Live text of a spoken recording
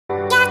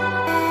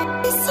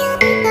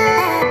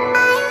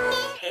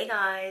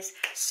guys,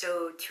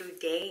 so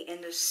today in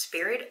the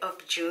spirit of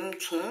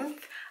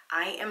Juneteenth,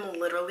 I am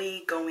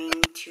literally going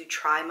to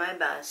try my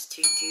best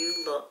to do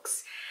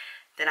looks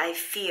that I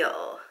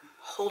feel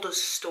hold a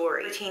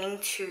story pertaining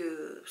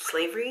to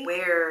slavery,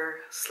 where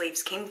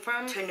slaves came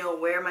from, to know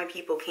where my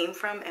people came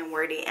from and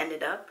where they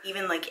ended up.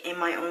 Even like in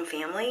my own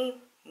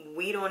family,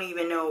 we don't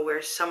even know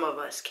where some of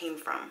us came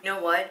from. You know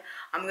what?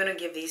 I'm gonna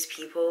give these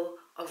people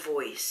a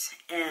voice,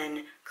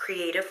 and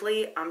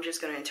creatively, I'm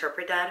just gonna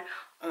interpret that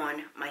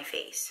on my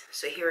face.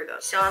 So here we go.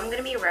 So I'm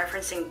gonna be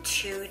referencing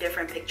two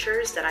different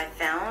pictures that I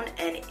found,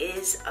 and it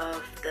is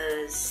of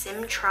the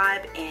Simb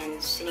tribe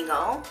in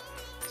Senegal.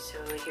 So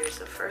here's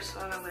the first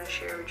one I'm gonna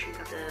share with you.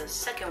 The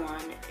second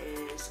one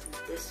is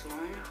this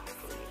one.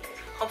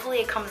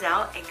 Hopefully it comes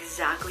out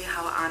exactly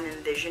how I'm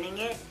envisioning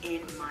it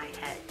in my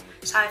head.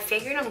 So I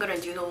figured I'm gonna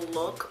do the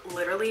look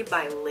literally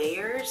by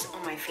layers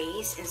on my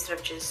face instead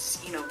of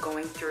just, you know,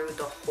 going through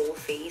the whole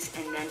face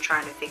and then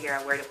trying to figure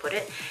out where to put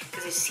it,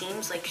 because it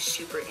seems like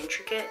super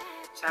intricate,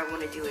 so I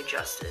want to do it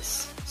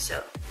justice.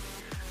 So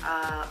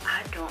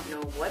I don't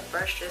know what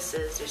brush this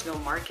is. There's no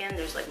marking,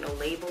 there's like no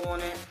label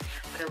on it,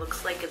 but it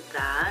looks like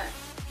that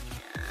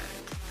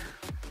and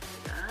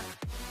that.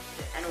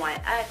 The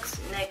NYX,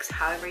 NYX,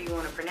 however you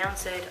want to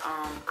pronounce it.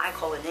 I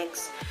call it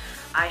NYX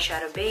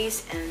eyeshadow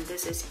base, and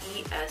this is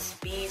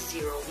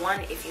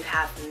ESB01. If you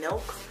have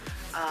Milk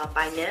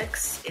by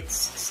NYX, it's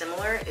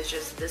similar. It's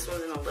just this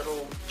one's in a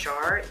little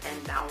jar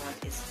and that one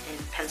is in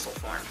pencil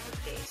form for the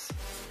face.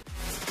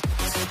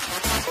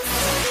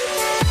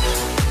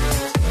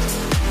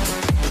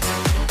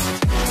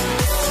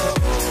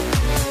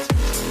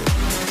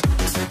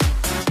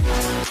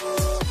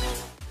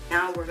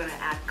 Now we're gonna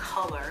add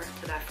color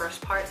to that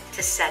first part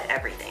to set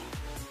everything.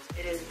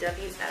 It is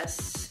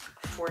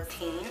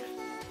WS14.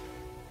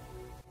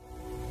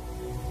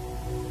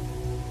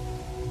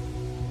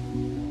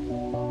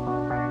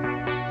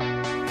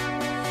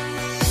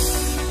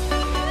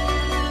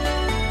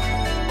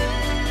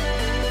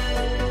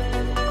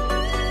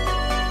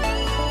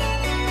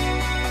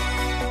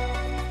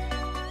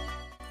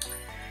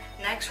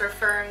 Next,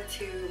 referring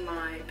to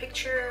my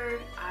picture,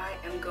 I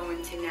am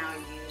going to now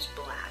use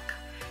black.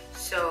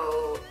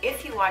 So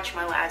if you watch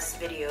my last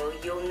video,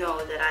 you'll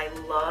know that I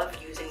love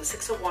using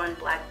 601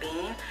 Black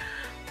Bean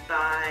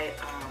by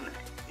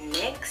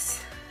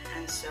NYX.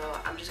 And so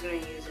I'm just gonna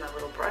use my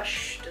little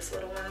brush, this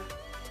little one.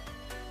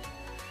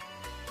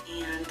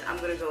 And I'm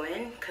gonna go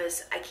in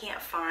because I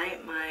can't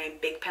find my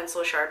big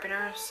pencil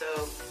sharpener. So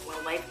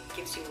when life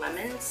gives you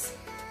lemons,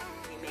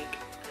 you make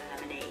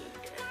lemonade.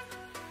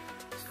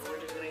 So we're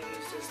just gonna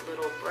use this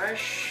little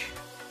brush,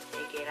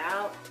 take it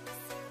out,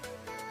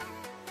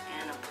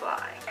 and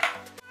apply.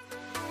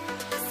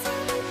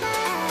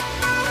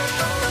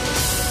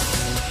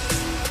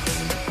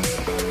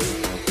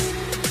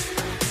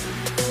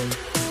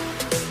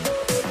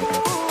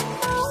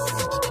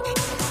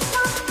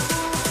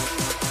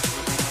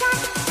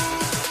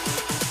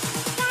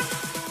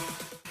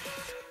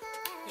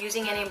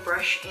 Using any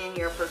brush in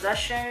your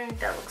possession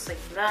that looks like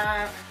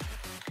that,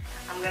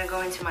 I'm gonna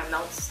go into my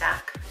melt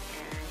stack,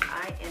 and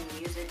I am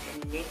using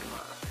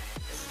Enigma.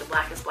 This is the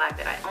blackest black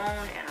that I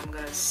own, and I'm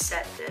gonna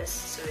set this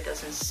so it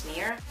doesn't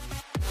smear.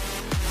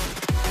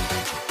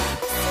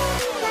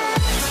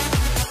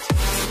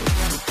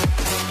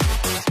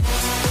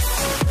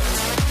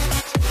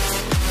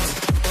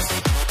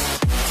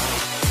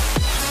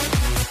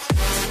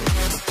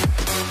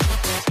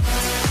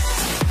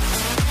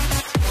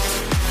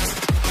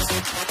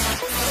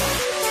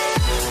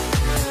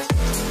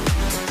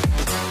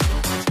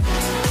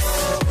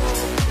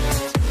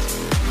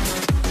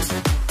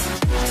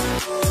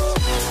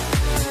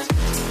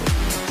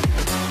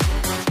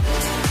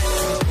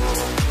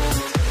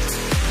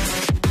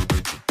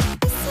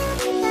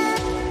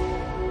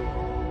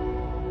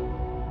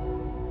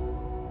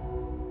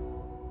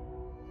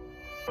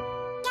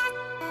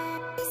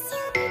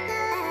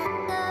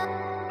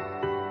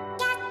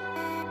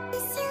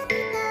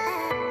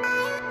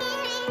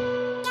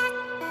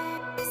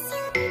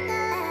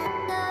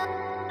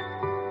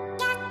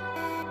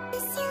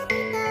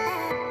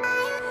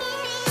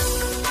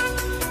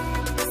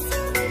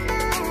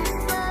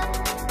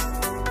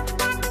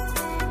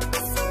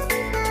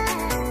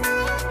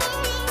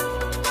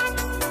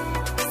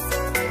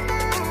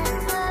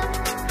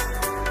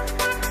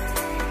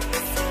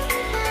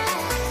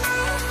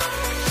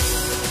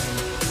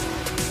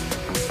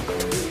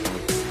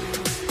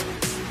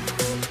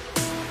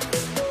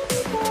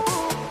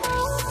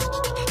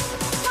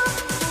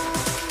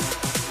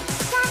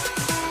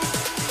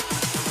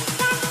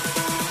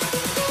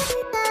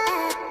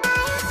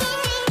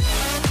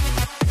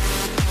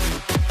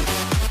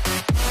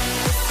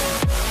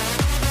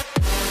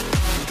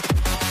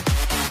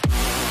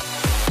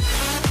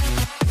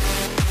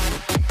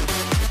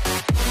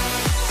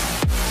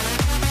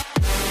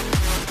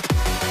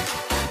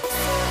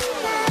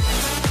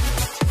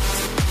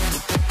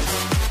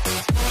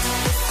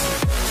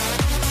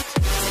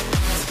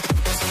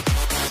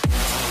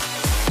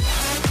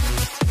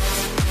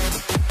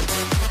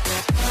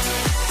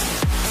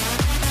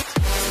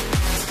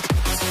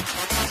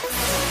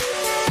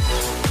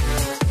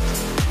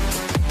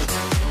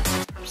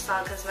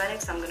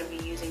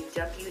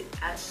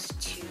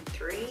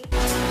 3.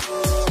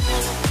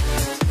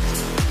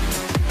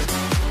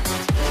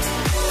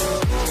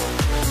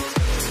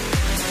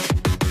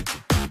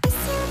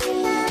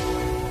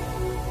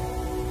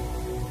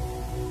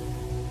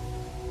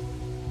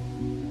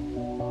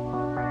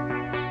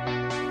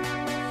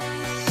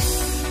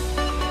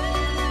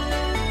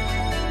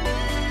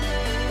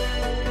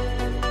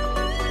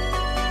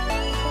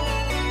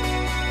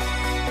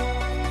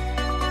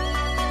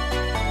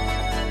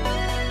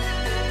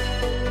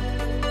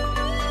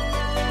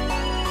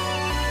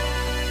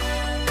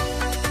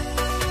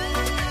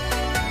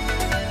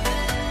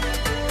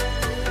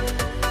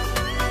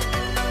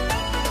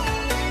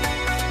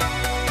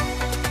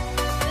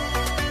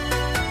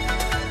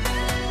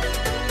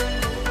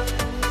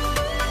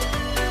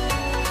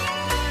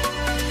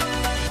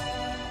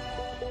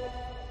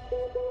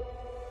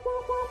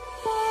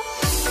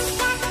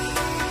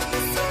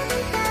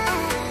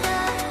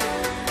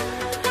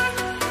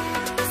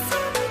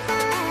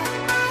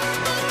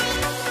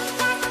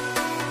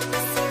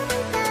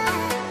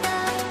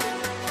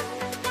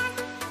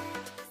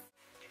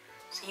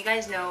 You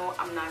guys know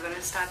I'm not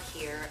gonna stop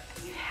here.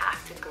 You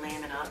have to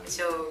glam it up.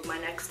 So my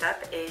next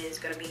step is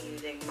gonna be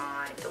using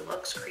my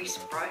Deluxe Crease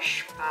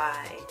Brush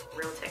by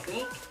Real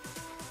Technique.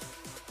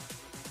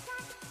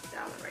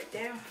 That one right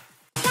there.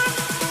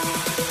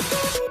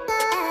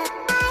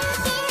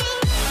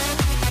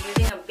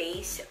 Using a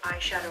base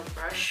eyeshadow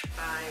brush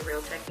by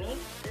Real Technique.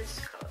 This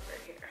color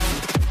right here.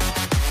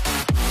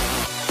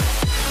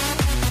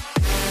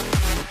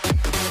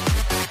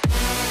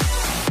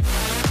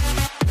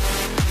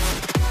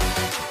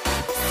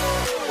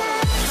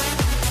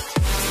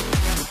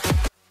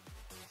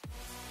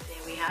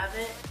 Have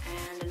it,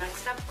 and the next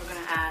step we're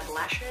gonna add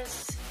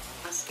lashes,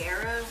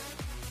 mascara,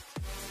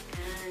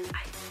 and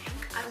I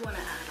think I want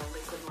to add a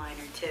liquid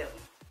liner too.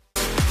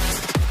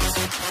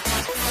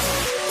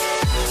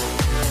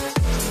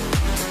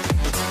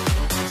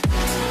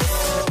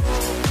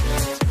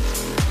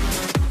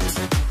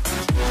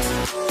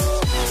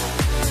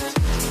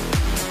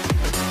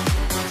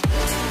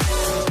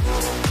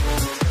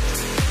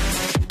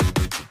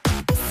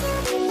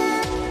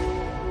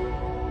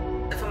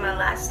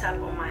 Last step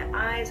on my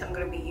eyes, I'm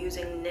going to be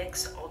using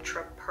NYX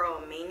Ultra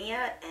Pearl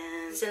Mania,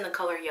 and it's in the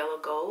color Yellow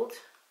Gold.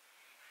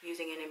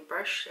 Using it in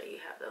brush that you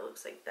have that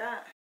looks like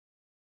that.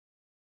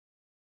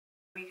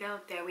 There we go,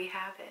 there we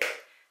have it.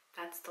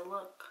 That's the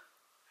look.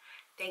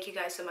 Thank you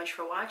guys so much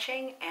for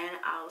watching, and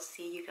I'll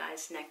see you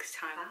guys next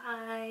time.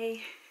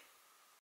 Bye!